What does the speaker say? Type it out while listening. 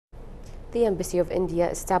The Embassy of India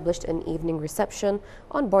established an evening reception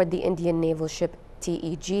on board the Indian naval ship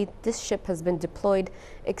TEG. This ship has been deployed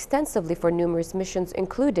extensively for numerous missions,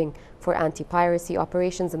 including for anti-piracy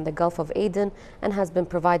operations in the Gulf of Aden, and has been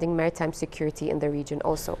providing maritime security in the region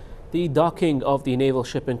also. The docking of the naval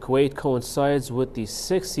ship in Kuwait coincides with the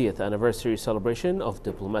 60th anniversary celebration of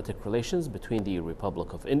diplomatic relations between the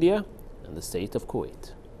Republic of India and the State of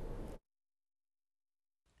Kuwait.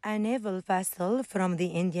 A naval vessel from the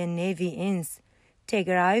Indian Navy INS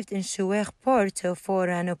arrived in Shuwaikh Port for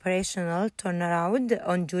an operational turnaround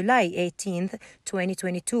on July 18,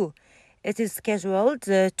 2022. It is scheduled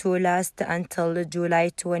to last until July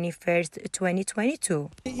 21, 2022.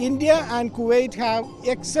 India and Kuwait have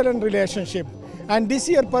excellent relationship, and this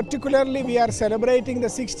year particularly we are celebrating the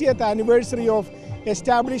 60th anniversary of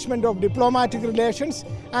establishment of diplomatic relations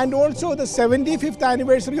and also the 75th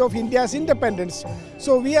anniversary of India's independence.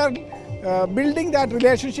 So we are building that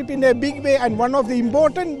relationship in a big way, and one of the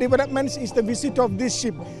important developments is the visit of this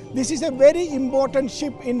ship. This is a very important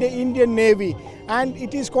ship in the Indian Navy, and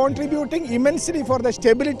it is contributing immensely for the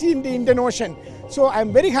stability in the Indian Ocean. So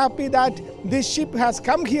I'm very happy that this ship has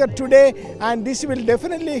come here today, and this will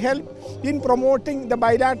definitely help in promoting the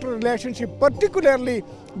bilateral relationship, particularly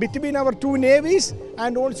between our two navies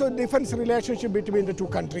and also defense relationship between the two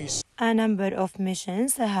countries. A number of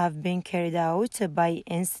missions have been carried out by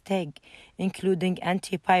INSTEG, including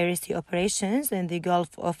anti-piracy operations in the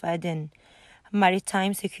Gulf of Aden,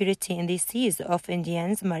 maritime security in the seas of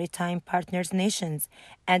India's maritime partners nations,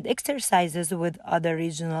 and exercises with other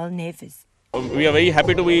regional navies. We are very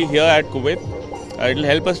happy to be here at Kuwait. It will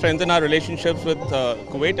help us strengthen our relationships with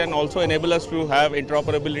Kuwait and also enable us to have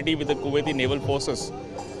interoperability with the Kuwaiti naval forces.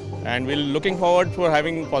 And we're looking forward for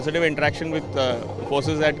having positive interaction with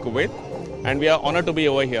forces at Kuwait, and we are honored to be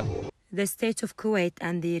over here. The State of Kuwait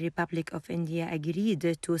and the Republic of India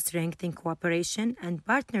agreed to strengthen cooperation and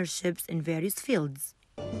partnerships in various fields.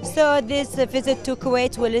 So this visit to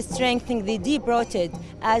Kuwait will strengthen the deep-rooted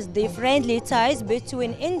as the friendly ties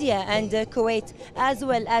between India and Kuwait, as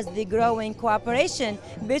well as the growing cooperation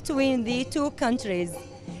between the two countries.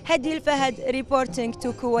 Hadil Fahad reporting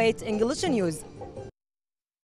to Kuwait English News.